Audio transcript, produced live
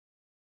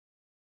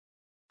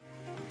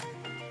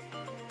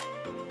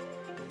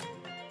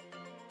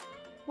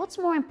what's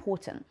more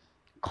important,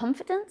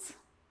 confidence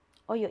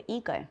or your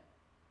ego?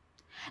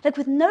 Like,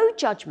 with no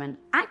judgment,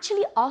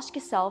 actually ask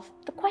yourself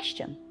the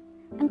question.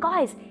 And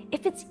guys,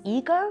 if it's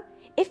ego,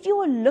 if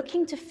you're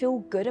looking to feel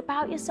good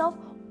about yourself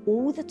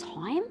all the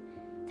time,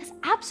 that's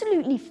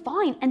absolutely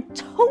fine and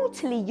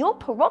totally your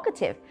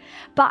prerogative.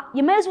 But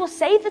you may as well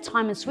save the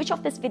time and switch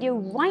off this video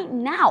right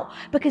now,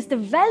 because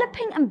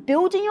developing and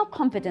building your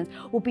confidence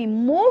will be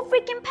more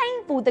freaking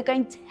painful than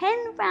going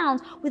 10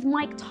 rounds with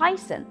Mike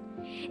Tyson.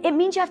 It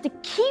means you have to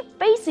keep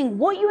facing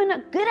what you are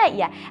not good at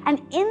yet. And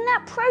in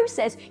that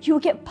process, you will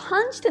get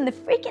punched in the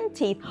freaking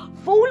teeth,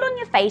 fall on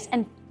your face,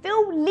 and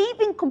feel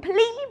leaving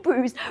completely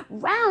bruised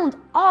round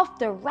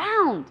after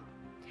round.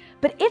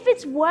 But if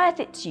it's worth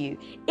it to you,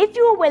 if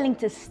you are willing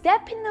to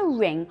step in the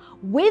ring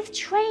with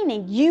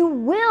training, you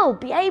will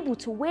be able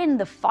to win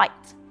the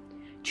fight.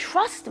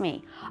 Trust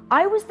me,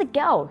 I was the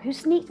girl who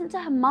sneaked into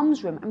her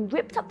mum's room and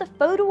ripped up the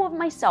photo of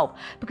myself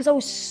because I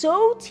was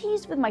so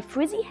teased with my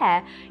frizzy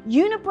hair,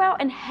 unibrow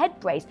and head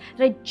brace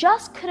that I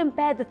just couldn't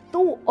bear the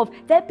thought of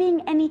there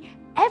being any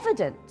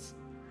evidence.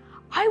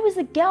 I was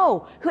a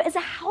girl who, as a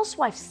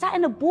housewife, sat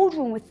in a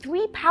boardroom with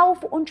 3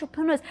 powerful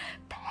entrepreneurs,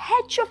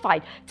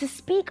 petrified to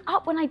speak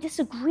up when I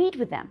disagreed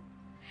with them.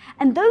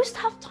 And those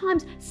tough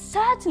times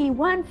certainly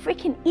weren't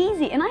freaking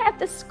easy, and I have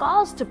the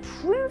scars to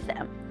prove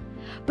them.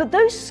 But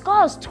those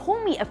scars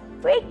taught me a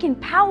freaking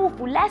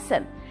powerful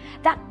lesson,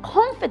 that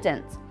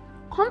confidence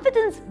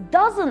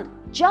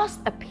doesn't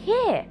just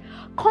appear.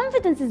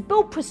 Confidence is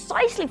built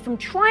precisely from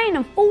trying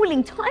and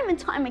falling time and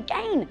time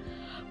again.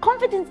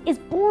 Confidence is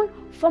born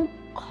from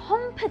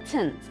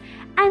competence.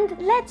 And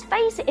let's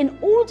face it, in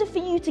order for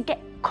you to get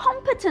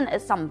competent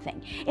at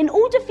something, in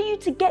order for you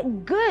to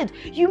get good,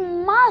 you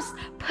must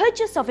put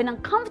yourself in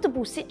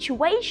uncomfortable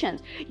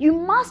situations. You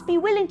must be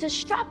willing to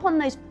strap on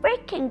those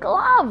freaking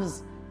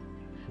gloves.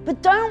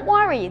 But don't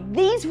worry,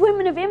 these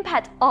women of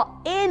impact are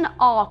in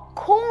our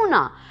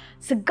corner.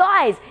 So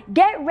guys,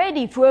 get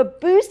ready for a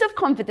boost of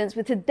confidence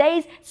with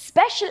today's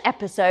special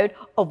episode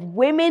of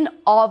Women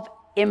of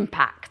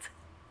Impact.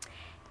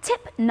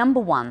 Tip number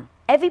 1.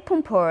 Evie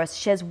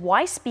Poumpouras shares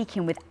why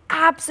speaking with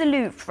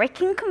absolute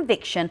freaking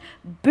conviction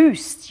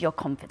boosts your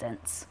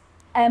confidence.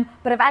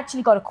 But I've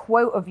actually got a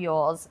quote of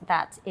yours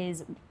that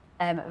is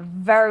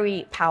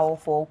very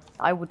powerful.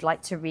 I would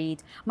like to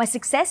read. My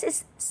success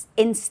is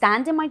in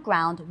standing my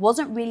ground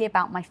wasn't really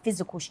about my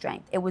physical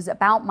strength. It was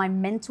about my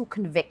mental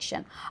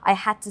conviction. I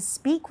had to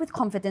speak with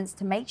confidence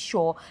to make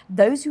sure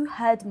those who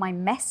heard my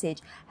message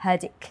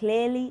heard it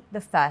clearly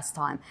the first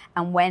time.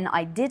 And when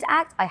I did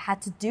act, I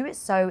had to do it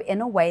so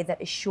in a way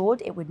that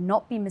assured it would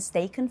not be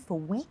mistaken for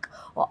weak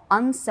or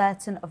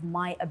uncertain of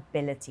my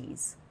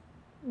abilities.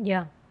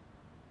 Yeah.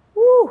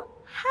 Woo!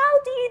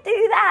 How do you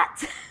do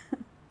that?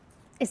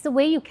 It's the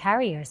way you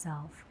carry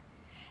yourself.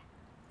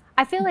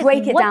 I feel like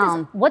break it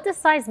down. What does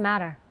size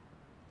matter?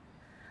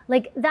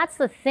 Like, that's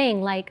the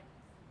thing. Like,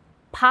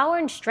 power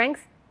and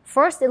strength,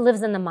 first, it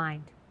lives in the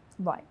mind.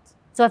 Right.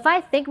 So if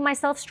I think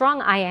myself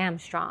strong, I am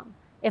strong.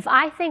 If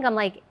I think I'm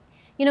like,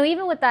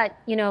 even with that,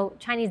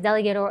 Chinese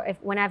delegate, or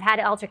when I've had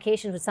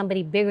altercations with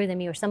somebody bigger than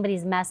me, or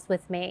somebody's messed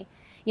with me,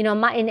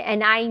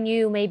 and I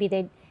knew maybe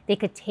they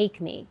could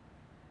take me.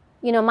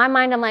 My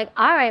mind, I'm like,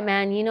 all right,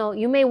 man,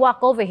 you may walk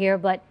over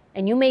here,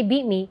 and you may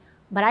beat me,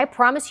 but I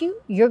promise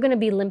you, you're gonna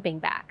be limping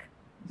back.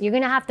 You're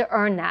gonna have to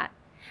earn that.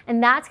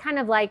 And that's kind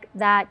of like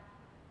that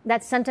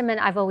sentiment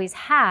I've always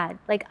had.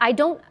 Like, I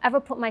don't ever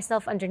put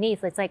myself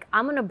underneath. It's like,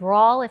 I'm gonna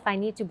brawl if I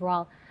need to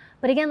brawl.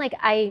 But again, like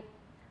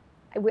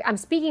I'm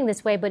speaking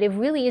this way, but it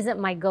really isn't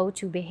my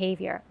go-to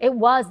behavior. It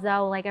was,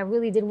 though, like I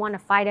really did want to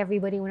fight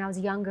everybody when I was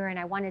younger, and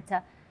I wanted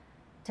to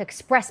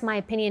express my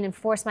opinion and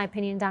force my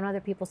opinion down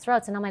other people's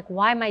throats. And I'm like,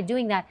 why am I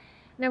doing that?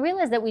 And I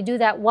realized that we do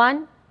that,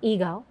 1,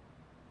 ego.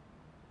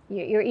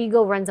 Your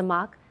ego runs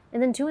amok.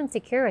 And then 2,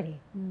 insecurity.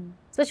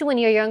 Especially when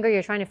you're younger,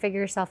 you're trying to figure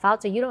yourself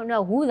out, so you don't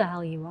know who the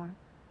hell you are.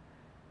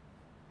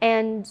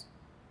 And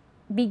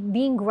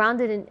being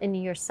grounded in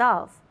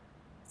yourself.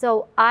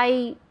 So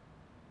I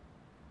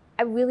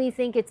really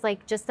think it's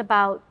like just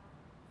about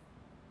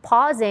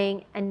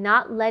pausing and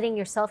not letting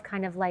yourself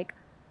kind of like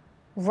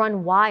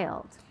run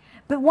wild.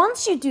 But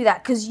once you do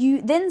that, because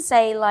you then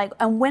say like,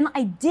 and when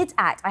I did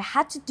act, I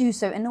had to do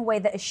so in a way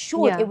that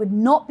assured it would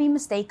not be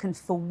mistaken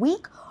for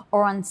weak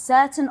or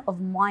uncertain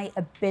of my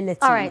abilities.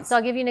 All right, so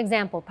I'll give you an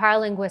example,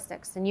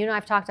 paralinguistics. And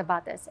I've talked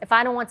about this. If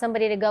I don't want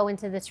somebody to go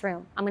into this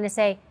room, I'm gonna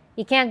say,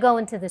 you can't go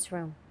into this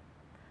room.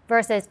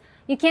 Versus,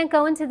 you can't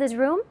go into this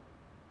room?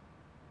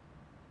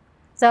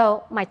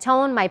 So my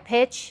tone, my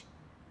pitch,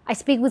 I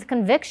speak with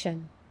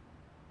conviction.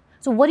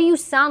 So what do you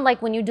sound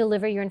like when you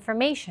deliver your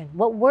information?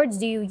 What words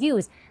do you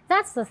use?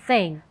 That's the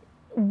thing.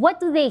 What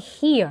do they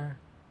hear?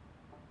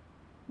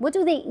 What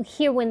do they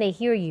hear when they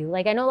hear you?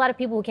 Like, I know a lot of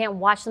people who can't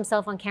watch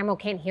themselves on camera,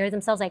 can't hear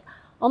themselves, like,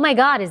 oh my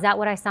God, is that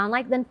what I sound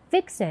like? Then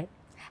fix it.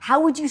 How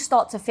would you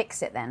start to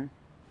fix it then?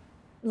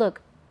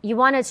 Look, you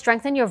want to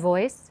strengthen your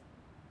voice.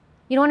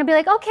 You don't want to be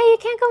like, okay, you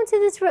can't go into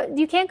this room.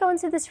 You can't go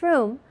into this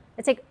room.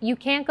 It's like, you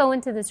can't go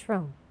into this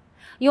room.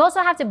 You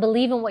also have to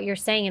believe in what you're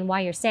saying and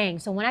why you're saying.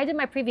 So when I did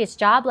my previous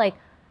job, like,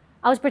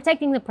 I was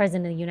protecting the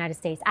president of the United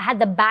States. I had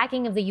the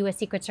backing of the U.S.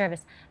 Secret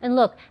Service. And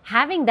look,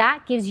 having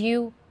that gives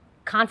you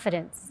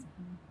confidence.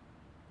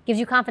 Gives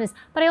you confidence.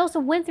 But I also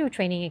went through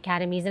training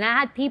academies and I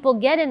had people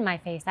get in my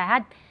face. I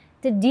had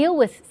to deal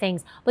with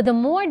things. But the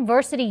more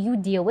adversity you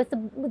deal with,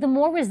 the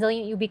more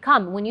resilient you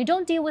become. When you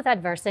don't deal with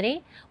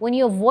adversity, when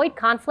you avoid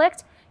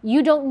conflict,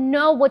 you don't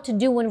know what to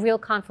do when real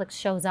conflict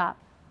shows up.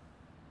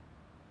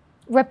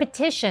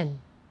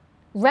 Repetition.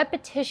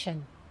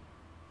 Repetition.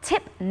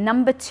 Tip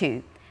number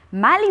 2.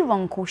 Mally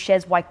Ronkel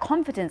shares why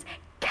confidence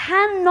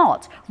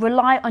cannot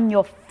rely on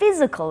your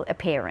physical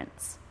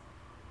appearance.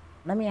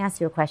 Let me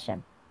ask you a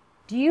question.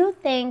 Do you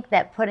think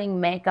that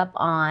putting makeup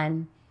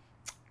on,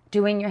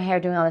 doing your hair,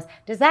 doing all this,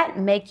 does that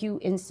make you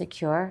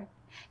insecure?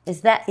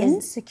 Is that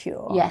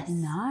insecure? Yes.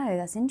 No,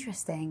 that's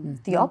interesting.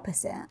 The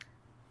opposite.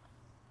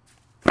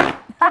 Can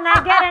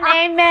I get an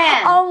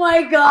amen? Oh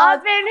my God.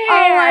 Up in here.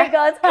 Oh my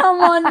God.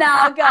 Come on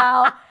now,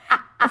 girl.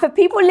 For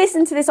people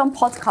listening to this on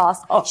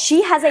podcast,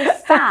 she has a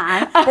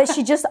fan that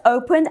she just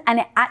opened and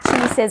it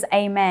actually says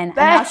amen. And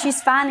now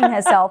she's fanning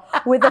herself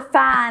with a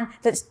fan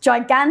that's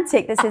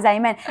gigantic that says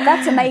amen.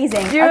 That's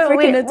amazing.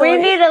 We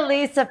need a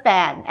Lisa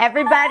fan.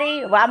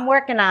 Everybody, well, I'm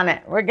working on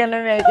it. We're going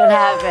to make it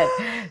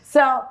happen.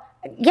 So,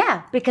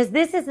 yeah, because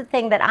this is the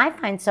thing that I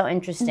find so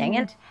interesting.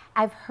 And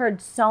I've heard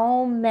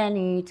so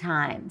many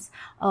times,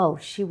 oh,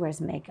 she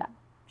wears makeup.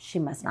 She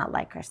must not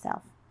like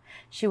herself.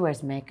 She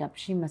wears makeup.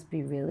 She must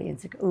be really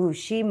insecure. Ooh,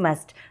 she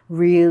must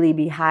really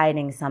be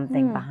hiding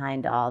something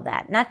behind all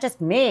that. Not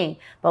just me,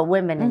 but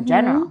women in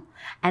general.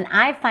 And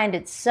I find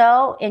it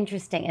so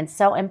interesting and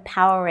so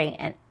empowering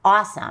and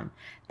awesome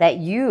that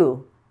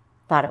you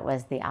thought it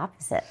was the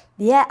opposite.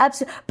 Yeah,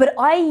 absolutely. But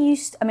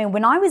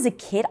when I was a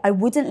kid, I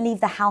wouldn't leave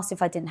the house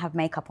if I didn't have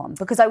makeup on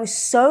because I was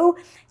so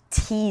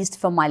teased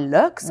for my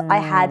looks. I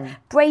had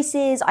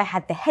braces, I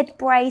had the head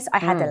brace, I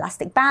had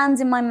elastic bands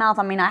in my mouth.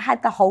 I mean, I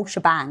had the whole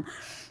shebang.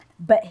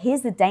 But here's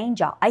the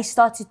danger. I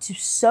started to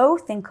so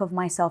think of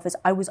myself as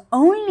I was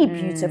only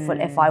beautiful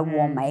if I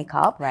wore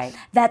makeup,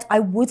 that I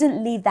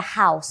wouldn't leave the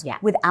house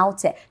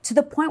without it. To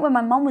the point where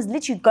my mom was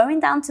literally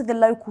going down to the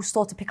local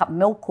store to pick up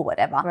milk or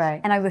whatever.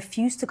 And I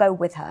refused to go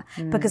with her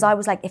because I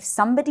was like, if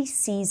somebody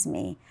sees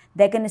me,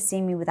 they're going to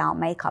see me without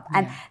makeup.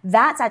 And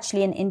that's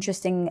actually an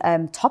interesting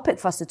topic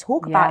for us to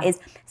talk about is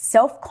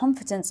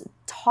self-confidence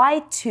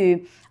tied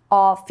to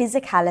our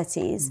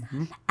physicalities.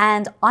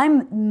 And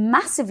I'm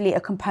massively a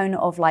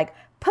component of like,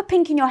 put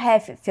pink in your hair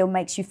if it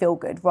makes you feel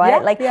good,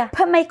 right?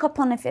 Put makeup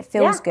on if it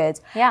feels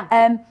good.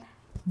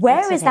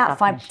 Where is that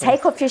fine?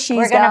 Take off your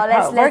shoes, girl.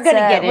 We're going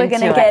to get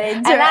into it.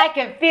 And I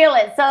can feel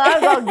it, so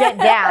I'm going to get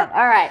down.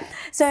 All right.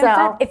 So in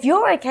fact, if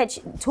you're okay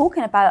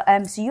talking about,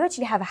 so you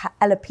actually have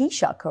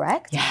alopecia,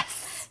 correct?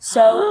 Yes.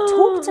 So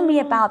talk to me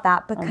about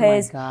that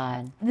because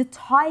the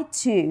tie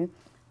to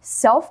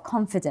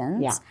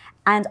self-confidence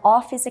and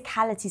our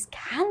physicalities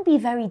can be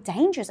very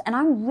dangerous. And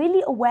I'm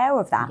really aware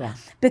of that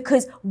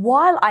because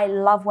while I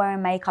love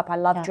wearing makeup, I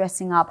love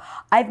dressing up,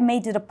 I've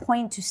made it a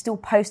point to still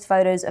post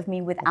photos of me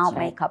without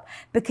makeup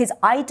because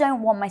I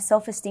don't want my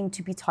self-esteem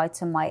to be tied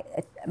to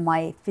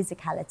my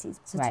physicalities.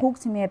 So talk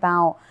to me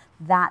about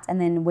that and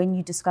then when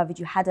you discovered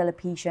you had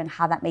alopecia and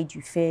how that made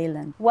you feel.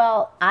 And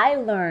well, I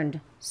learned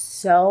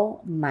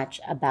so much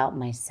about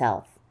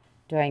myself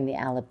during the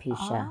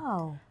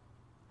alopecia.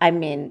 I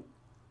mean,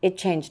 it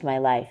changed my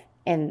life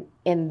in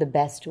the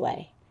best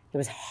way. It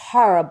was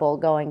horrible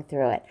going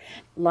through it.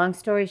 Long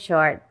story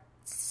short,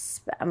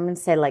 I'm going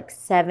to say like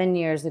 7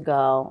 years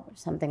ago or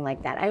something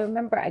like that. I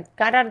remember I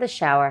got out of the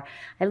shower.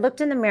 I looked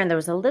in the mirror and there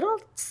was a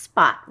little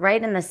spot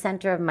right in the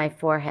center of my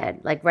forehead,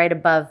 like right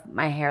above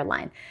my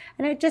hairline.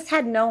 And I just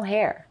had no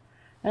hair.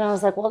 And I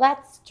was like, well,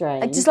 that's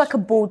strange. Just like a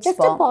bald spot.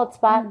 Just a bald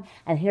spot.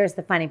 And here's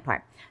the funny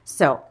part.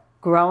 So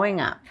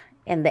growing up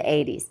in the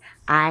 80s,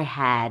 I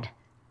had...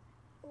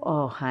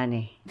 Oh,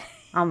 honey,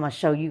 I'm going to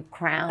show you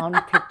crown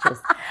pictures.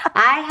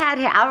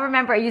 I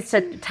remember I used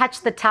to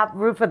touch the top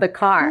roof of the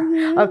car,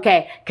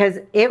 because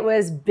it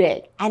was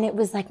big. And it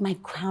was like my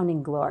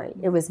crowning glory.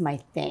 It was my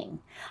thing.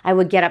 I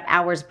would get up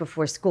hours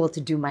before school to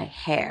do my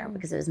hair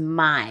because it was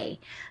my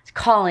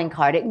calling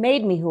card. It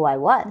made me who I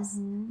was.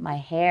 My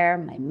hair,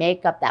 my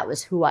makeup, that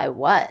was who I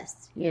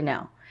was,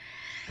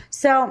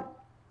 So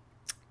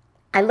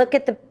I look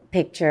at the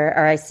picture,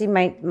 or I see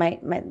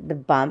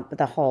the bump,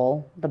 the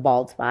hole, the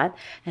bald spot,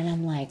 and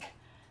I'm like,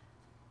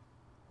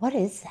 what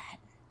is that?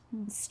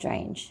 It's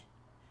strange.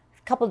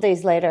 A couple of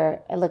days later,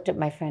 I looked at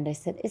my friend. I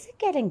said, is it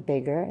getting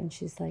bigger? And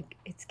she's like,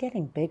 it's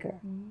getting bigger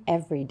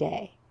every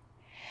day.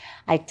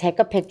 I take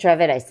a picture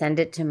of it. I send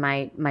it to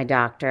my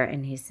doctor,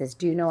 and he says,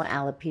 do you know what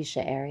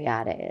alopecia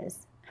areata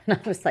is? And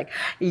I was like,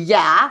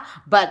 yeah,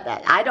 but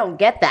I don't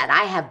get that.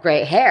 I have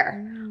great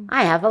hair.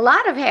 I have a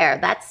lot of hair.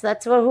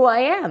 That's who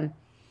I am.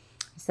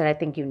 I said, I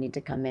think you need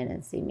to come in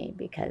and see me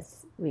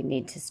because we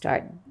need to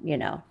start,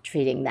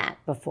 treating that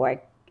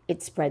before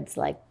it spreads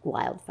like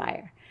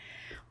wildfire.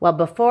 Well,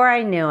 before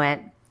I knew it,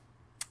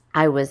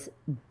 I was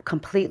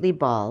completely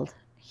bald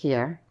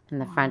here in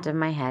the front of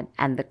my head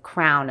and the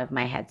crown of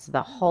my head. So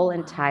the whole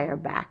entire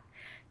back,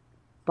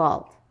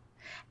 bald.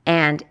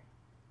 And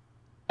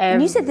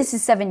you said this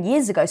is 7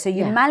 years ago, so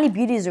your Mally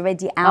Beauty is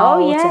already out.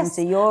 Oh, yes. And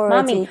so you're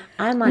already... Mommy,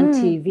 I'm on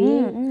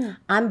TV.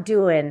 I'm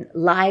doing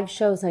live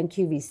shows on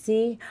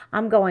QVC.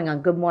 I'm going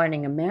on Good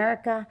Morning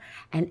America.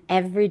 And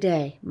every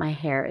day, my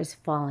hair is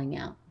falling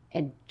out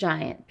in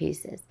giant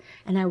pieces.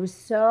 And I was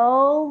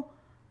so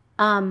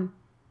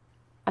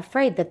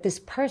afraid that this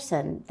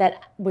person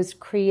that was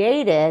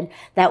created,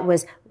 that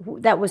was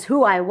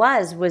who I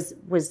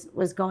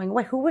was going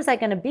away. Who was I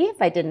going to be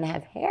if I didn't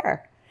have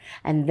hair?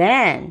 And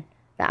then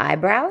the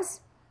eyebrows,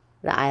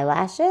 the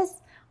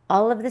eyelashes,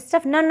 all of this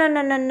stuff.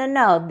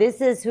 No.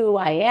 This is who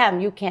I am.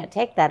 You can't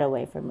take that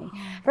away from me.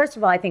 First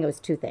of all, I think it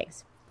was two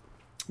things.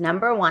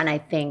 Number one, I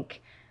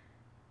think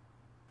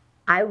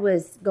I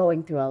was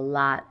going through a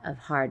lot of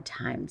hard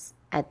times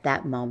at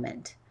that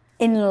moment.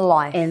 In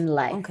life? In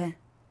life. Okay.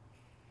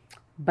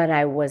 But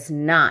I was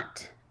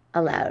not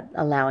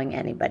allowing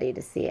anybody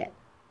to see it.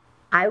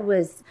 I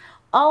was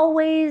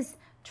always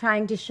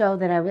trying to show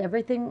that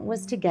everything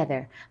was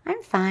together.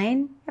 I'm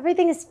fine.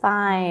 Everything is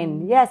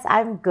fine. Yes,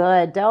 I'm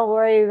good. Don't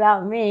worry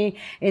about me.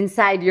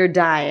 Inside, you're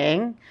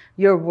dying.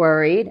 You're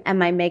worried.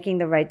 Am I making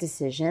the right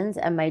decisions?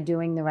 Am I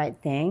doing the right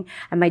thing?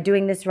 Am I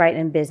doing this right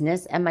in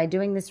business? Am I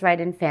doing this right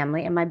in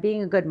family? Am I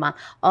being a good mom?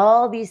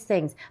 All these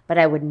things, but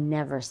I would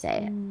never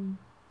say it.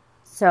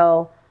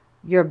 So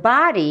your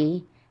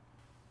body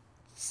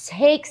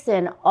takes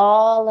in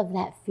all of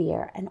that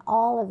fear and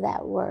all of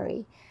that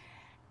worry,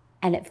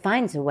 and it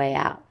finds a way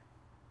out.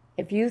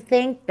 If you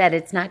think that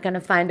it's not going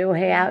to find a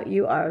way out,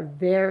 you are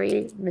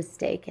very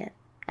mistaken.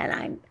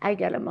 And I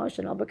get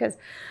emotional because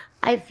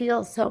I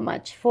feel so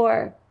much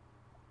for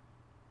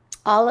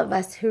all of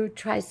us who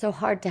try so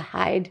hard to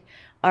hide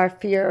our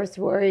fears,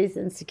 worries,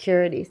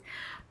 insecurities.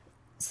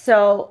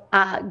 So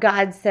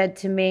God said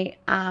to me,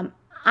 I'm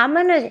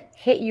going to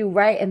hit you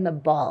right in the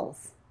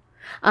balls.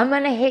 I'm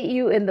going to hit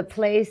you in the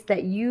place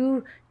that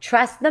you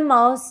trust the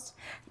most,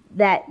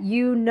 that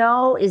you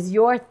know is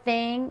your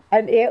thing.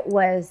 And it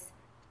was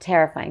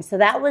terrifying. So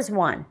that was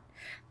one.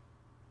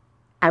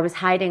 I was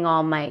hiding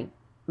all my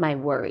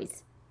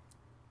worries.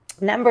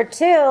 Number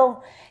two,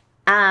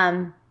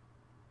 that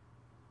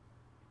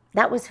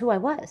was who I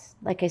was,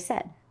 like I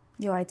said.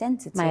 Your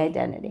identity. My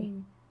identity.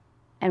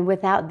 And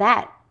without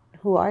that,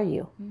 who are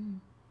you?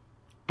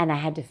 And I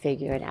had to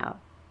figure it out.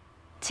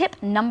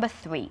 Tip number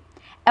 3.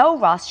 Elle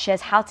Russ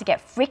shares how to get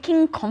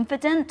freaking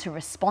confident to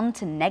respond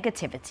to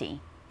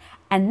negativity.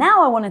 And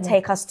now I want to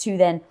take us to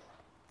then,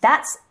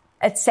 that's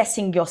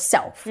assessing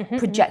yourself,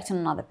 projecting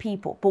on other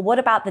people. But what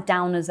about the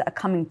downers that are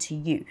coming to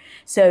you?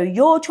 So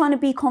you're trying to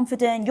be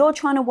confident, you're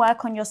trying to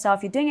work on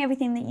yourself, you're doing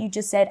everything that you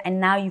just said, and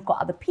now you've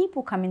got other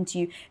people coming to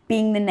you,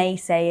 being the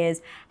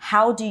naysayers.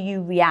 How do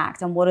you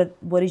react, and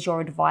what is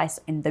your advice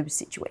in those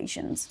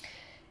situations?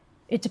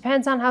 It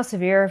depends on how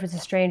severe, if it's a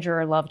stranger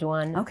or a loved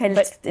one. Okay,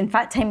 in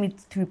fact, take me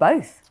through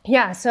both.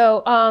 Yeah,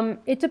 so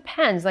it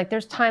depends. Like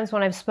there's times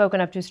when I've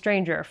spoken up to a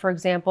stranger. For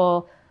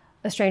example,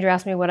 a stranger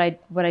asked me what I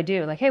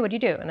do. Like, hey, what do you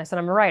do? And I said,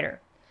 I'm a writer.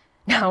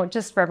 Now,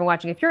 just for everyone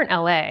watching, if you're in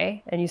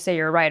LA and you say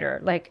you're a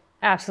writer, like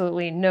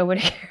absolutely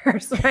nobody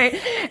cares, right?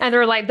 And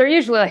they're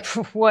usually like,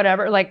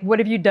 whatever, like, what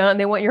have you done?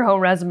 They want your whole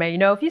resume. You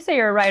know, if you say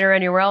you're a writer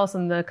anywhere else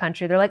in the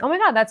country, they're like, oh my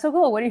God, that's so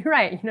cool. What do you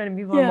write? You know, and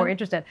people are more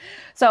interested.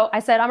 So I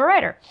said, I'm a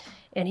writer.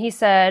 And he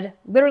said,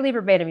 literally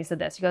verbatim, he said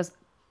this. He goes,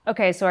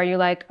 okay, so are you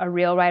like a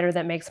real writer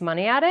that makes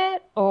money at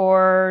it?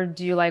 Or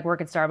do you like work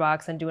at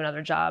Starbucks and do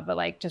another job, but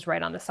like just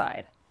write on the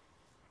side?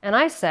 And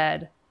I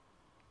said,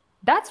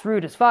 that's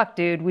rude as fuck,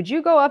 dude. Would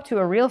you go up to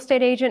a real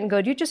estate agent and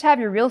go, do you just have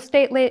your real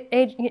estate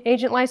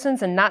agent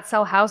license and not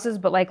sell houses,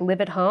 but like live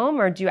at home?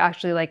 Or do you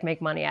actually like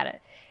make money at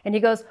it? And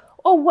he goes,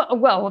 oh,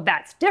 well,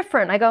 that's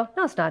different. I go,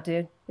 no, it's not,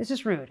 dude. It's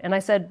just rude. And I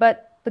said,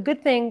 but the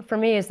good thing for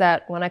me is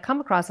that when I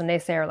come across a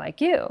naysayer like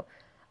you,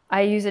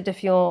 I use it to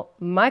fuel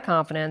my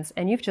confidence,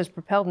 and you've just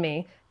propelled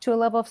me to a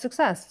level of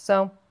success.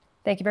 So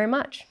thank you very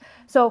much.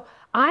 So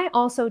I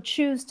also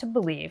choose to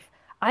believe,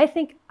 I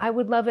think I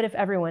would love it if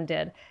everyone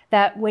did,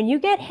 that when you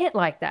get hit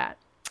like that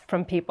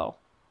from people,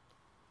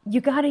 you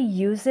got to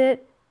use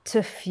it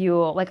to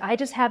fuel. Like I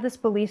just have this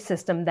belief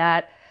system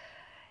that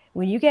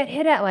when you get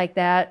hit at like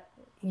that,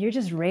 you're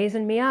just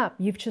raising me up.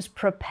 You've just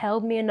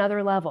propelled me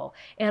another level.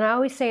 And I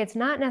always say it's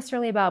not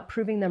necessarily about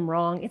proving them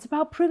wrong. It's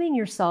about proving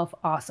yourself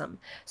awesome.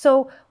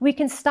 So we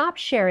can stop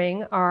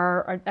sharing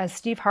as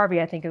Steve Harvey,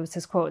 I think it was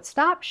his quote,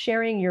 stop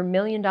sharing your $1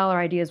 million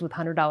ideas with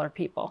 $100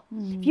 people.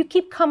 If you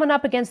keep coming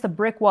up against the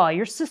brick wall,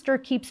 your sister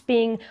keeps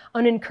being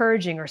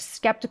unencouraging or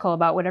skeptical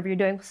about whatever you're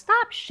doing,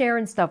 stop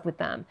sharing stuff with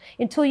them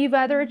until you've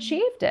either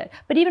achieved it.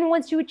 But even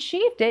once you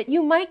achieved it,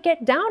 you might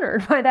get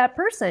downered by that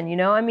person, you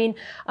know? I mean,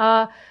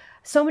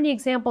 so many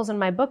examples in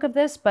my book of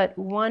this, but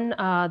one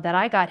that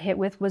I got hit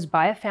with was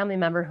by a family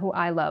member who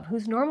I love,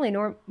 who's normally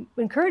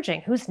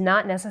encouraging, who's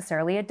not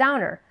necessarily a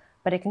downer,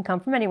 but it can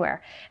come from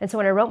anywhere. And so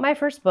when I wrote my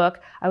first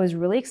book, I was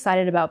really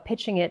excited about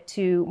pitching it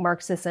to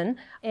Mark Sisson.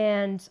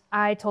 And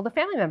I told a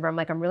family member, I'm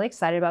like, I'm really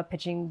excited about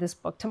pitching this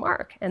book to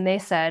Mark. And they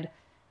said,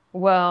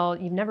 well,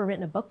 you've never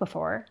written a book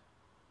before,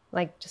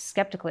 like just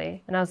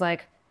skeptically. And I was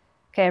like,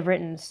 okay, I've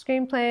written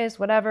screenplays,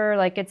 whatever.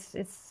 Like it's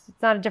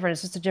not a different,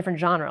 it's just a different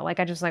genre. Like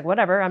I just like,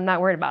 whatever, I'm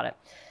not worried about it.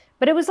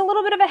 But it was a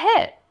little bit of a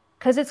hit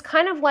because it's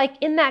kind of like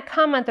in that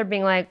comment, they're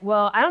being like,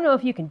 well, I don't know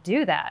if you can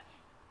do that.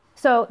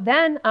 So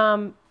then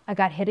I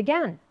got hit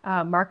again.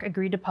 Mark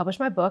agreed to publish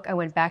my book. I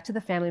went back to the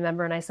family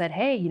member and I said,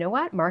 hey, you know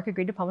what? Mark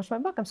agreed to publish my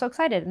book. I'm so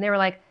excited. And they were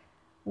like,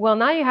 well,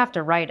 now you have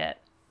to write it.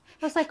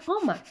 I was like,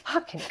 oh my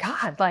fucking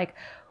God. Like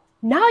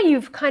now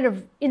you've kind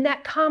of, in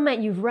that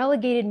comment, you've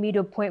relegated me to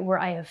a point where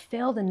I have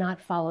failed and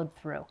not followed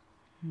through.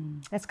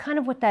 That's kind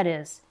of what that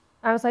is.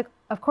 I was like,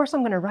 of course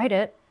I'm going to write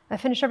it. I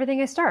finish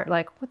everything I start.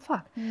 Like, what the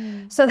fuck?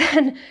 So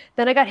then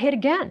I got hit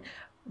again.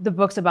 The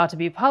book's about to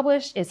be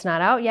published. It's not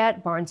out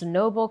yet. Barnes &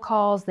 Noble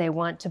calls. They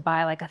want to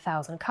buy like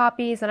 1,000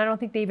 copies. And I don't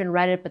think they even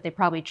read it, but they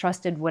probably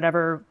trusted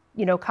whatever,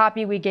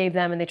 copy we gave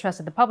them and they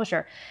trusted the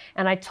publisher.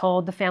 And I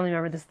told the family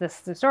member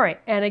this story.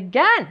 And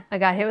again, I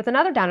got hit with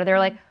another downer. They were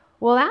like,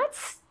 well,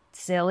 that's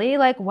silly.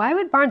 Like, why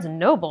would Barnes &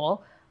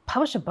 Noble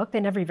publish a book they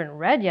never even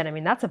read yet? I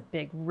mean, that's a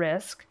big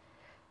risk.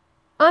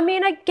 I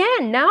mean,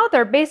 again, now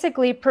they're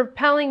basically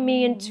propelling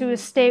me into a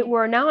state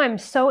where now I'm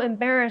so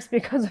embarrassed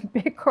because a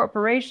big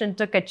corporation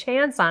took a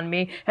chance on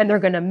me and they're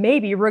going to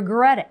maybe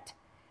regret it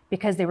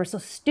because they were so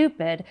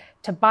stupid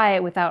to buy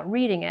it without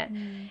reading it.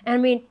 And I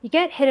mean, you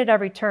get hit at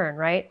every turn,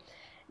 right?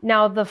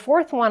 Now, the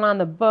fourth one on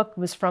the book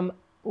was from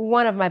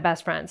one of my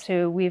best friends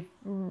who we've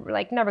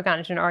like never gotten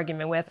into an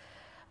argument with.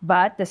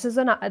 But this is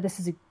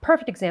a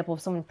perfect example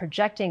of someone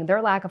projecting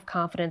their lack of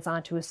confidence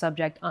onto a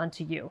subject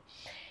onto you.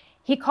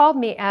 He called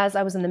me as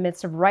I was in the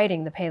midst of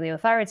writing the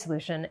Paleothyroid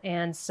Solution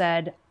and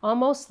said,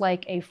 almost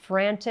like a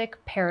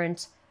frantic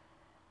parent,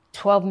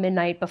 12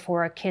 midnight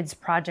before a kid's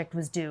project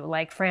was due,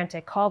 like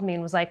frantic, called me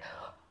and was like,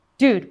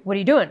 dude, what are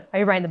you doing? Are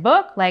you writing the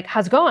book? Like,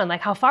 how's it going? Like,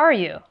 how far are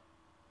you?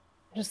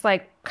 Just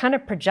like kind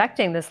of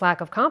projecting this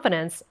lack of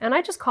confidence. And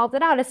I just called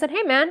it out. I said,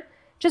 hey man,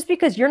 just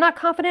because you're not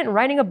confident in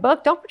writing a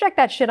book, don't project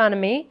that shit onto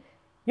me.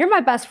 You're my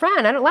best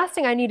friend. Last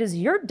thing I need is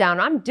your down.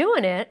 I'm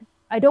doing it.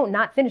 I don't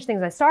not finish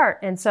things I start.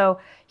 And so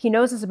he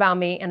knows this about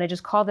me and I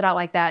just called it out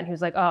like that. And he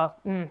was like, oh,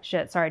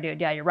 shit, sorry,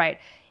 dude. Yeah, you're right.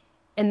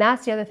 And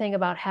that's the other thing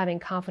about having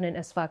confident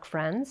as fuck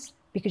friends,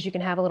 because you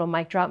can have a little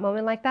mic drop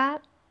moment like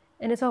that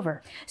and it's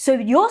over. So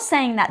you're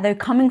saying that though,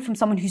 coming from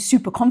someone who's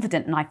super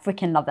confident, and I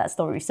freaking love that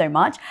story so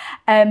much.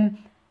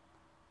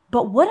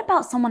 But what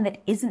about someone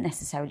that isn't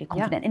necessarily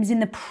confident and is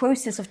in the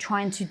process of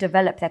trying to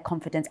develop their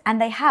confidence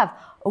and they have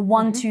a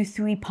 1, 2,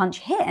 3 punch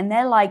hit and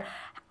they're like,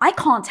 I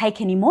can't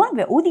take any more of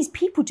it. All these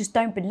people just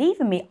don't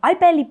believe in me. I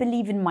barely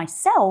believe in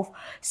myself.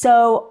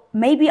 So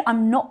maybe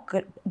I'm not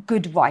a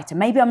good writer.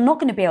 Maybe I'm not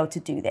going to be able to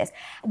do this.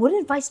 What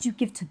advice do you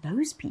give to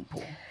those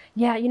people?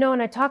 Yeah,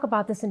 and I talk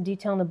about this in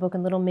detail in the book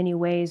in little mini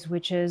ways,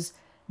 which is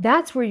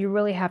that's where you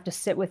really have to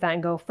sit with that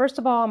and go, first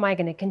of all, am I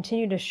going to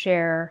continue to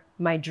share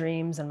my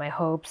dreams and my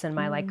hopes and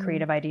my like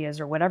creative ideas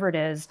or whatever it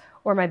is,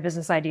 or my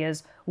business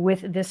ideas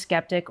with this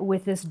skeptic,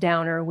 with this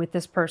downer, with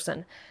this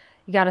person?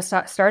 You got to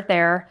start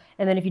there.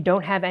 And then if you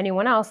don't have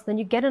anyone else, then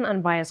you get an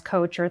unbiased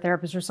coach or a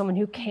therapist or someone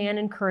who can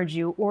encourage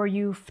you, or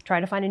you try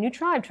to find a new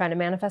tribe, try to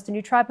manifest a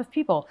new tribe of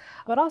people.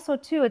 But also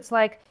too, it's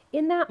like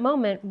in that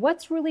moment,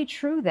 what's really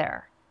true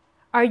there?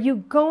 Are you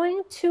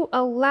going to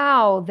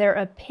allow their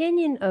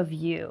opinion of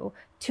you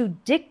to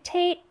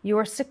dictate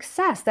your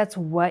success? That's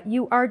what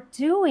you are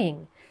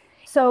doing.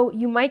 So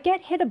you might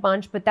get hit a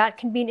bunch, but that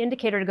can be an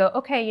indicator to go,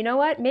 okay, you know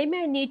what? Maybe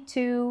I need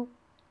to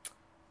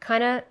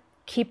kind of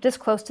keep this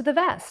close to the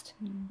vest.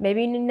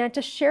 Maybe you need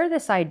to share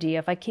this idea.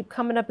 If I keep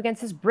coming up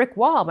against this brick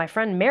wall, my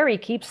friend Mary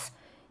keeps,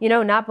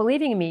 not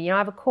believing in me. I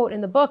have a quote in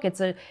the book. It's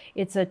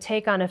a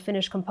take on a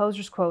Finnish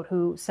composer's quote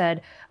who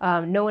said,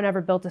 no one ever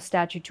built a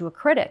statue to a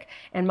critic.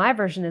 And my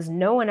version is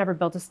no one ever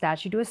built a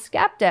statue to a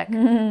skeptic.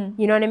 You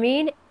know what I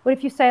mean? What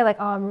if you say like,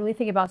 oh, I'm really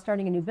thinking about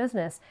starting a new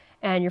business.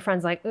 And your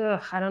friend's like,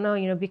 ugh, I don't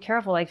know, be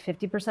careful. Like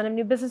 50% of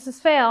new businesses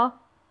fail.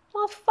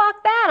 Well,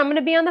 fuck that. I'm going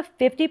to be on the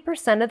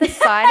 50% of the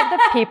side of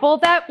the people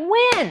that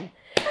win.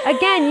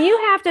 Again, you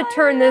have to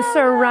turn this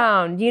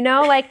around,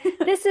 like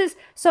this is,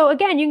 so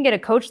again, you can get a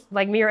coach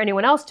like me or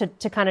anyone else to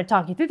kind of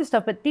talk you through this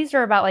stuff, but these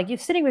are about like you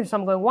sitting with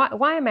someone going,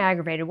 why am I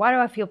aggravated? Why do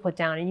I feel put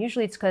down? And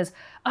usually it's because,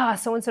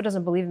 so-and-so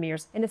doesn't believe in me.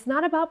 And it's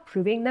not about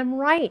proving them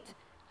right,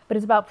 but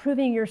it's about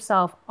proving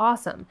yourself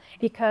awesome.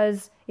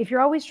 Because if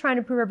you're always trying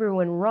to prove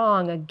everyone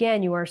wrong,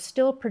 again, you are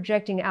still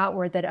projecting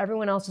outward that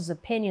everyone else's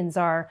opinions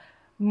are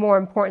more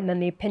important than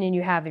the opinion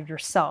you have of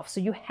yourself.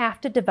 So you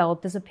have to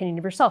develop this opinion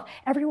of yourself.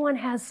 Everyone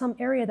has some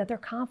area that they're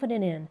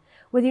confident in.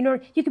 Whether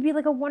you could be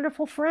like a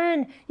wonderful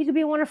friend, you could be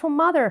a wonderful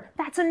mother.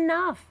 That's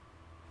enough.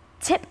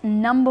 Tip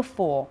number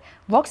 4,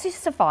 Roxy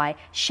Safai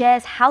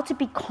shares how to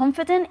be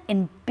confident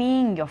in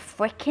being your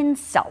freaking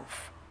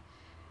self.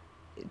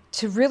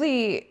 To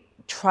really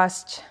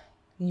trust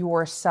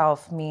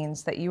yourself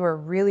means that you are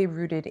really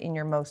rooted in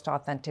your most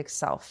authentic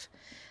self.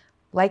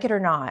 Like it or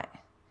not,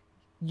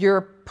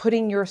 you're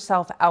putting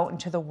yourself out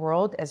into the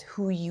world as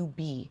who you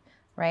be,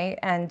 right?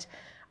 And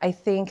I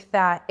think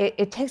that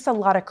it takes a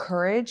lot of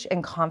courage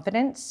and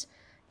confidence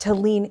to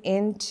lean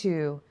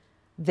into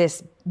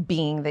this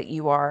being that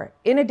you are,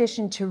 in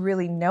addition to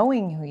really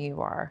knowing who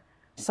you are.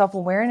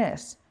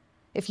 Self-awareness.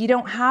 If you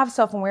don't have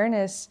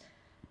self-awareness,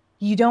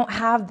 you don't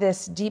have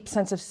this deep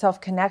sense of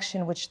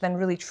self-connection, which then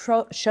really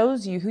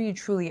shows you who you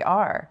truly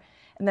are.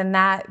 And then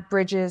that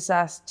bridges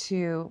us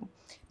to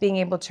being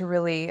able to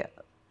really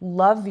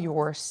love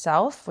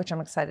yourself, which I'm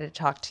excited to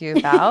talk to you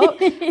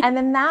about. And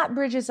then that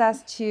bridges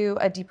us to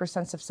a deeper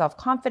sense of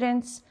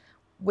self-confidence,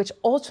 which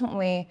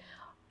ultimately,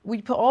 we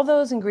put all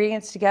those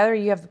ingredients together,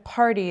 you have the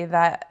party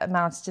that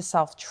amounts to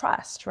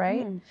self-trust,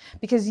 right?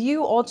 Because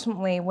you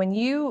ultimately, when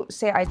you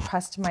say, I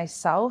trust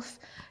myself,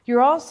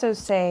 you're also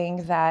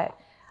saying that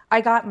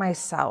I got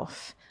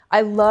myself.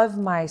 I love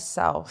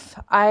myself.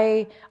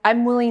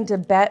 I'm willing to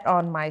bet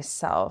on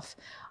myself.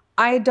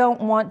 I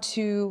don't want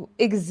to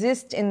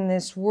exist in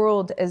this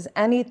world as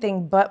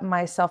anything but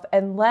myself,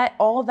 and let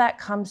all that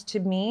comes to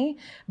me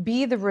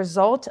be the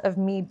result of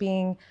me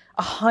being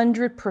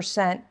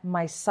 100%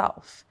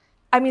 myself.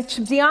 I mean,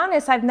 to be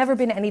honest, I've never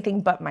been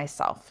anything but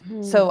myself.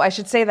 So I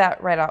should say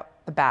that right out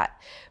the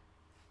bat.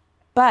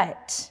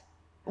 But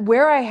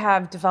where I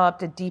have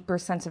developed a deeper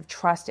sense of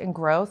trust and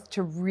growth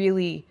to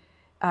really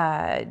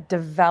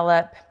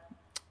develop,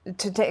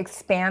 to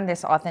expand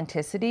this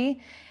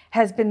authenticity,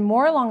 has been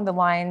more along the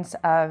lines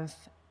of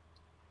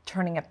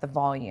turning up the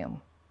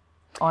volume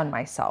on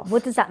myself.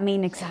 What does that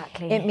mean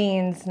exactly? It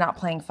means not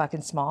playing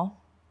fucking small.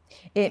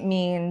 It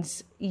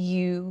means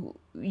you're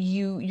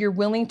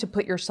willing to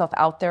put yourself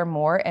out there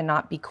more and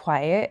not be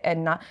quiet,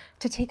 and not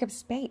to take up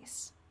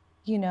space,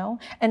 you know,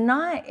 and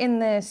not in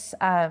this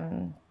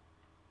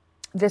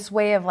this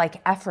way of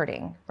like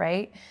efforting,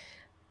 right?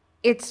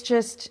 It's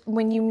just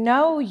when you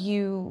know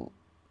you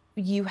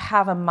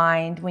have a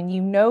mind, when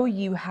you know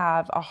you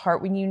have a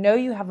heart, when you know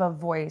you have a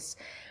voice,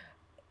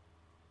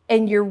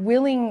 and you're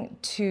willing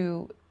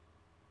to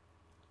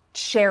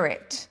share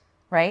it,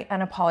 right,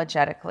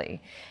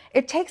 unapologetically,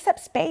 it takes up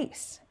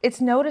space.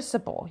 It's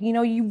noticeable. You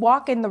know, you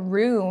walk in the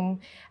room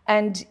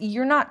and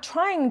you're not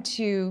trying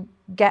to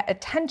get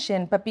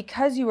attention, but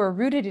because you are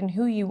rooted in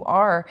who you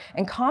are,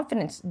 and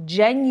confidence,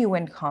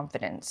 genuine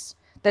confidence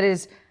that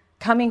is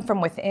coming from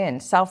within,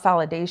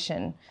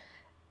 self-validation,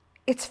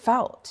 it's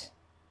felt.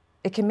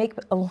 It can make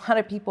a lot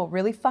of people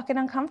really fucking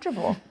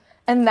uncomfortable.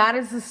 And that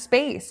is the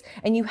space.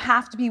 And you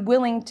have to be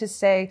willing to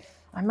say,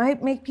 I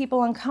might make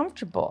people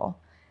uncomfortable,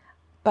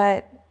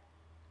 but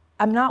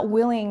I'm not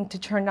willing to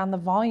turn down the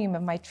volume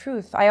of my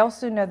truth. I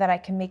also know that I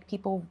can make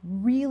people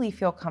really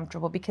feel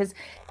comfortable, because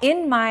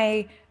in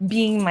my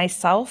being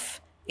myself,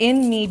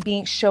 in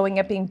me showing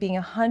up, being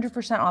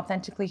 100%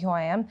 authentically who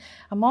I am,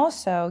 I'm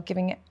also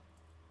giving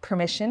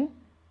permission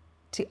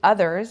to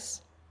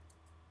others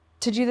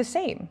to do the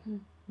same,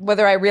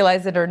 whether I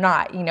realize it or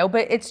not, you know,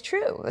 but it's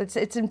true.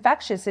 It's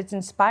infectious, it's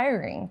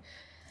inspiring.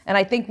 And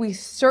I think we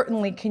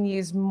certainly can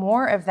use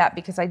more of that,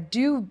 because I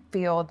do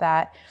feel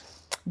that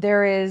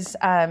there is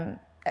a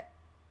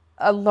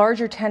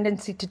larger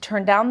tendency to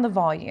turn down the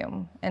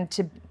volume and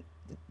to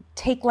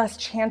take less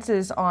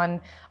chances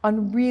on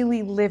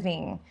really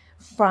living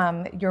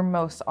from your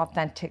most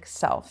authentic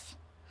self.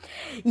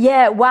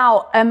 Yeah,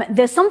 wow.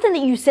 There's something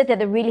that you said there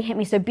that really hit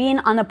me. So being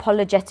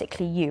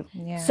unapologetically you.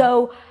 Yeah.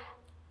 So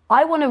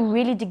I want to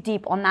really dig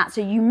deep on that.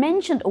 So you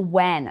mentioned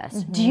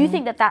awareness. Do you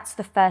think that that's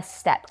the first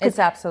step? It's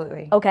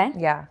absolutely. Okay.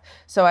 Yeah.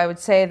 So I would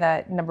say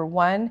that number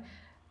one,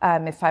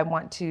 if I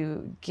want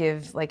to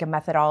give like a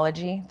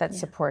methodology that's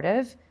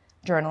supportive,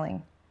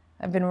 journaling.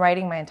 I've been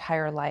writing my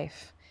entire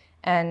life.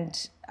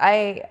 And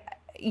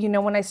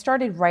when I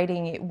started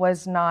writing, it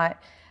was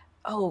not,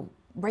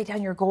 write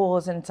down your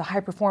goals and it's a high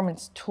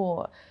performance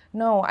tool.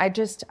 No, I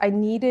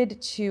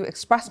needed to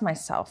express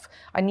myself.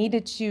 I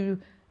needed to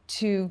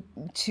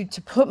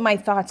put my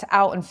thoughts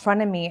out in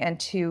front of me and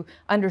to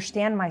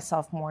understand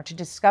myself more, to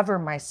discover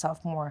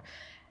myself more.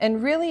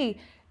 And really,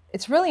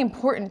 it's really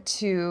important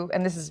to,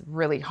 and this is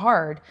really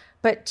hard,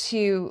 but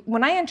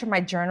when I enter my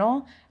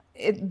journal,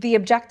 the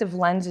objective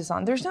lens is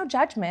on. There's no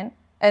judgment.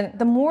 And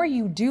the more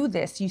you do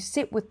this, you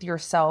sit with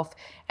yourself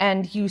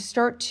and you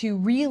start to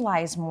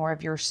realize more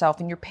of yourself,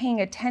 and you're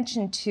paying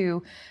attention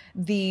to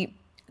the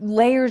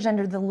layers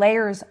under the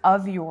layers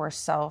of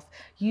yourself.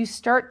 You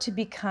start to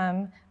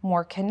become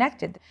more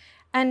connected.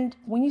 And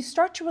when you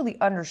start to really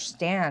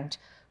understand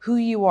who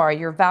you are,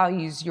 your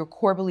values, your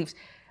core beliefs,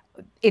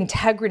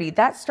 integrity,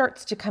 that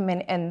starts to come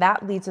in, and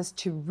that leads us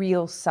to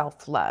real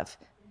self-love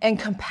and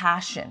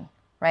compassion,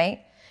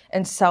 right?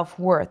 And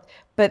self-worth.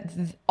 But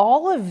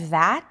all of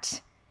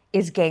that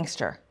is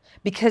gangster,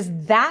 because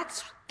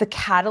that's the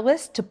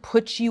catalyst to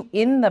put you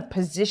in the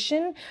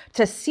position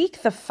to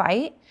seek the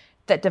fight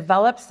that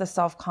develops the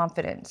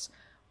self-confidence.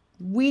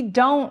 We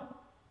cannot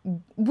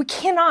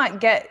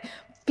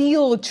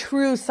feel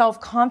true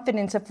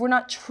self-confidence if we're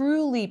not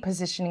truly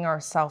positioning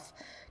ourselves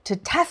to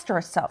test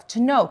ourselves, to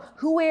know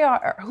who we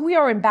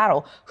are in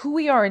battle, who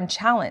we are in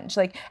challenge.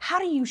 Like, how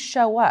do you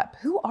show up?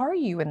 Who are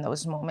you in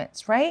those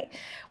moments, right?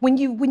 When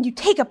you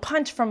take a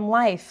punch from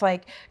life,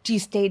 like, do you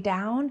stay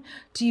down?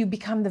 Do you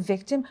become the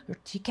victim? Or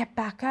do you get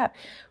back up?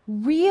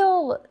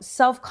 Real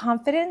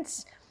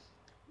self-confidence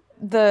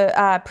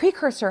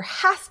precursor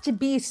has to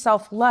be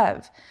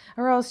self-love,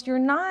 or else you're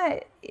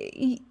not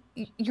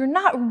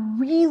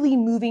really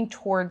moving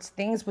towards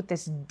things with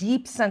this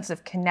deep sense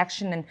of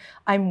connection and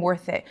I'm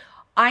worth it.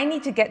 I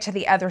need to get to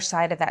the other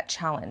side of that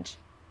challenge.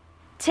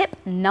 Tip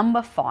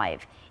number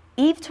 5.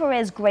 Eve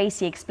Torres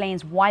Gracie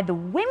explains why the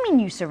women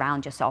you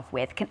surround yourself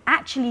with can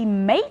actually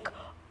make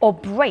or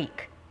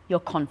break your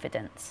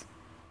confidence.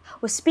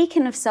 Well,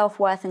 speaking of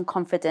self-worth and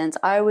confidence,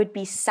 I would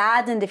be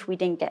saddened if we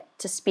didn't get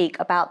to speak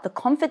about the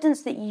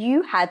confidence that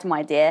you had,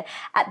 my dear,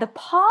 at the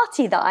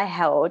party that I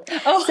held.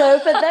 Oh. So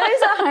for those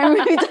at home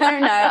who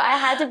don't know,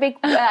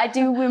 I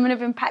do Women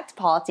of Impact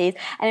parties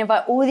and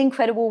invite all the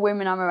incredible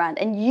women I'm around.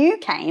 And you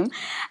came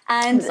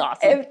and That's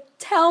awesome.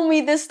 Tell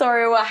me the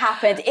story of what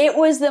happened. It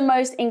was the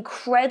most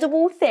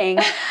incredible thing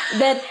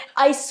that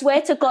I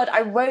swear to God,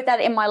 I wrote that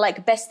in my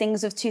best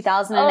things of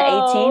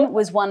 2018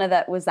 was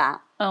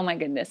that. Oh my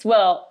goodness.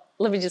 Well,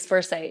 let me just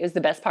first say it was the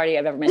best party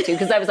I've ever been to,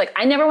 because I was like,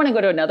 I never want to go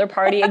to another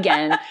party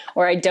again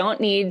where I don't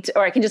need,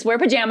 or I can just wear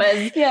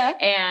pajamas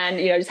and,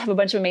 just have a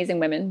bunch of amazing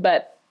women.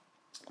 But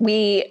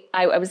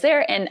I was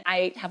there and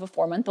I have a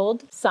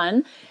 4-month-old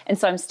son. And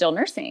so I'm still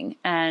nursing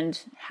and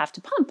have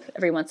to pump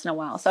every once in a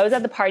while. So I was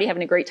at the party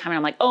having a great time and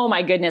I'm like, oh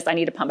my goodness, I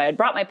need a pump. I had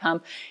brought my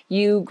pump.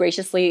 You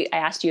graciously, I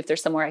asked you if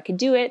there's somewhere I could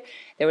do it.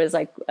 There was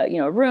a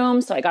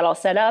room. So I got all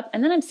set up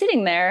and then I'm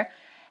sitting there.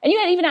 And you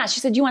had even asked,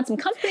 she said, do you want some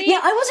company? Yeah,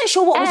 I wasn't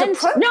sure what was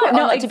appropriate.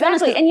 No, exactly. To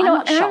be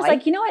honest, and I was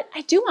like, you know what?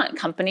 I do want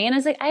company. And I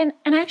was like, I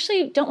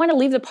actually don't want to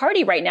leave the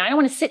party right now. I don't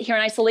want to sit here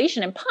in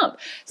isolation and pump.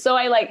 So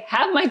I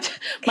have my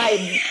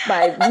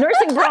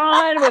nursing bra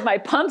on with my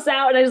pumps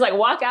out. And I just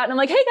walk out and I'm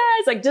like, hey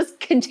guys,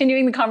 just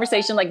continuing the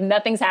conversation,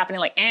 nothing's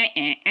happening,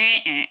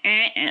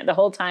 the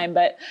whole time.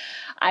 But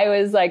I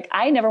was like,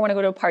 I never want to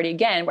go to a party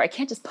again where I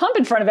can't just pump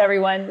in front of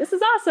everyone. This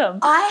is awesome.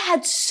 I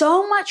had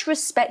so much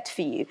respect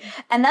for you.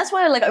 And that's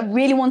why I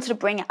really wanted to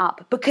bring it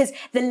up, because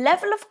the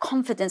level of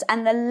confidence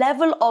and the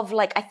level of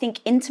I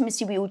think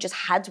intimacy we all just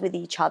had with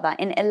each other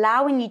and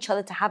allowing each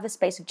other to have a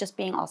space of just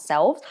being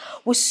ourselves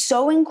was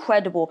so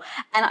incredible.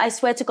 And I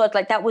swear to God,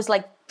 that was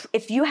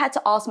if you had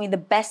to ask me the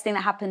best thing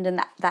that happened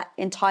in that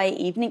entire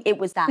evening, it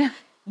was that.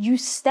 You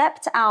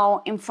stepped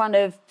out in front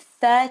of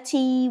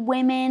 30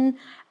 women,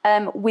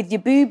 with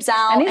your boobs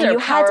out. And these are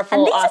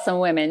powerful, awesome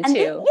women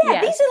too.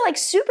 These are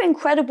super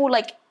incredible,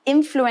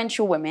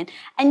 influential women.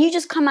 And you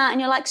just come out and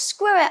you're like,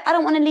 screw it, I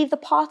don't want to leave the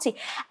party.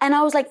 And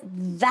I was like,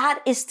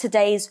 that is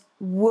today's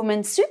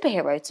woman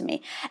superhero to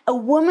me. A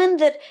woman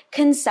that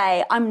can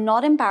say, I'm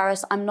not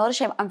embarrassed, I'm not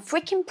ashamed, I'm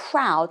freaking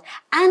proud,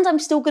 and I'm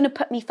still going to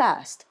put me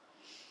first.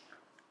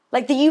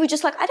 That you were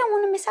just I don't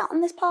want to miss out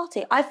on this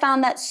party. I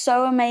found that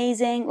so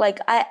amazing.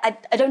 I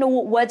don't know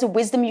what words of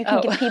wisdom you can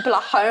give people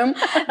at home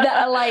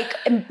that are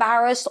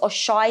embarrassed or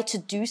shy to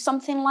do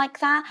something like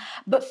that.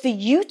 But for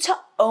you to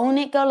own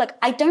it, girl,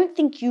 I don't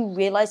think you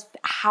realize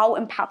how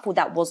impactful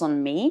that was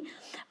on me.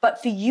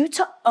 But for you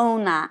to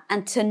own that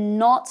and to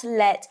not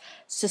let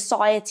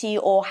society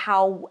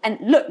and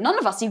look, none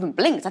of us even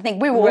blinked. I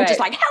think we were all just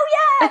hell yeah.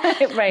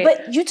 Right.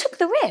 But you took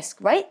the risk,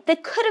 right? There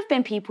could have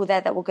been people there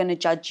that were going to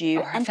judge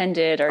you. Or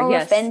offended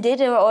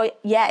or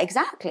yeah,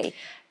 exactly.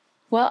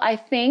 Well,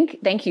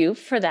 thank you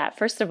for that,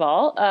 first of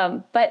all.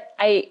 But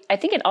I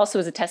think it also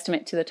is a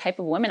testament to the type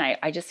of women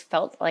I just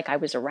felt like I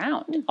was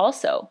around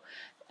also.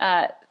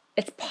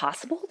 It's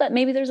possible that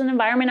maybe there's an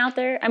environment out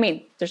there. I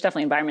mean, there's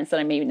definitely environments that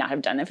I maybe not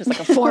have done. If it's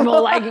a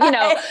formal,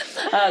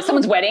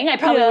 someone's wedding, I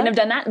probably wouldn't have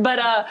done that.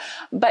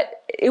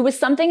 But it was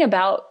something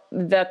about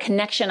the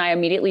connection I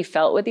immediately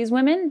felt with these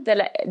women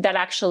that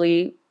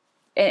actually,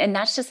 and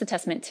that's just a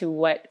testament to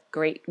what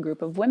great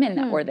group of women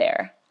that were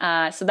there.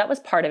 So that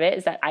was part of it,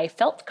 is that I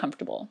felt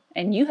comfortable,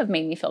 and you have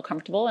made me feel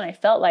comfortable, and I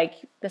felt like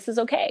this is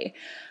okay.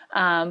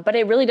 But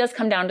it really does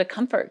come down to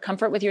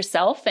comfort with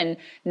yourself, and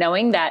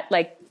knowing that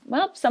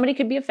somebody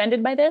could be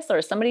offended by this,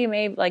 or somebody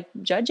may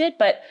judge it,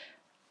 but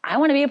I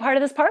want to be a part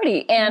of this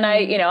party. And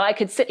I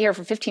could sit here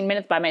for 15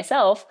 minutes by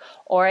myself,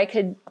 or I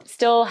could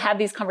still have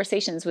these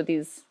conversations with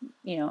these,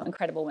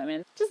 incredible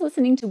women, just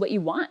listening to what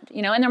you want,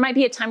 and there might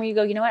be a time where you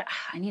go, you know what,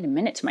 I need a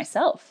minute to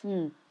myself.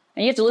 And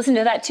you have to listen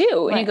to that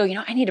too. And you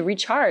go, I need to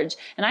recharge.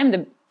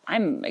 And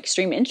I'm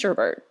extreme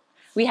introvert.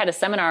 We had a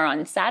seminar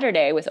on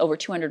Saturday with over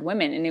 200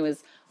 women, and it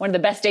was one of the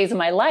best days of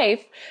my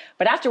life.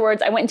 But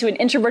afterwards, I went into an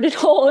introverted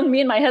hole, and me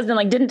and my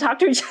husband didn't talk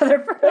to each other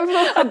for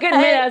a good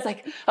minute. I was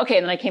like, okay.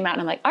 And then I came out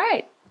and I'm like, all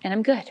right. And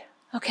I'm good.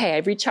 Okay,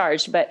 I've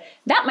recharged. But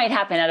that might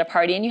happen at a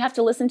party, and you have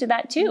to listen to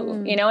that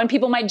too, and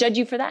people might judge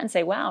you for that and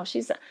say, wow,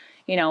 she's,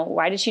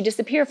 why did she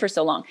disappear for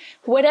so long?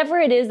 Whatever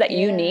it is that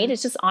you need,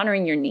 it's just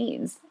honoring your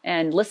needs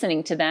and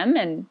listening to them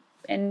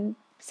and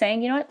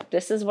saying, you know what,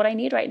 this is what I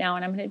need right now,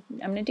 and I'm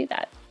gonna do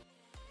that.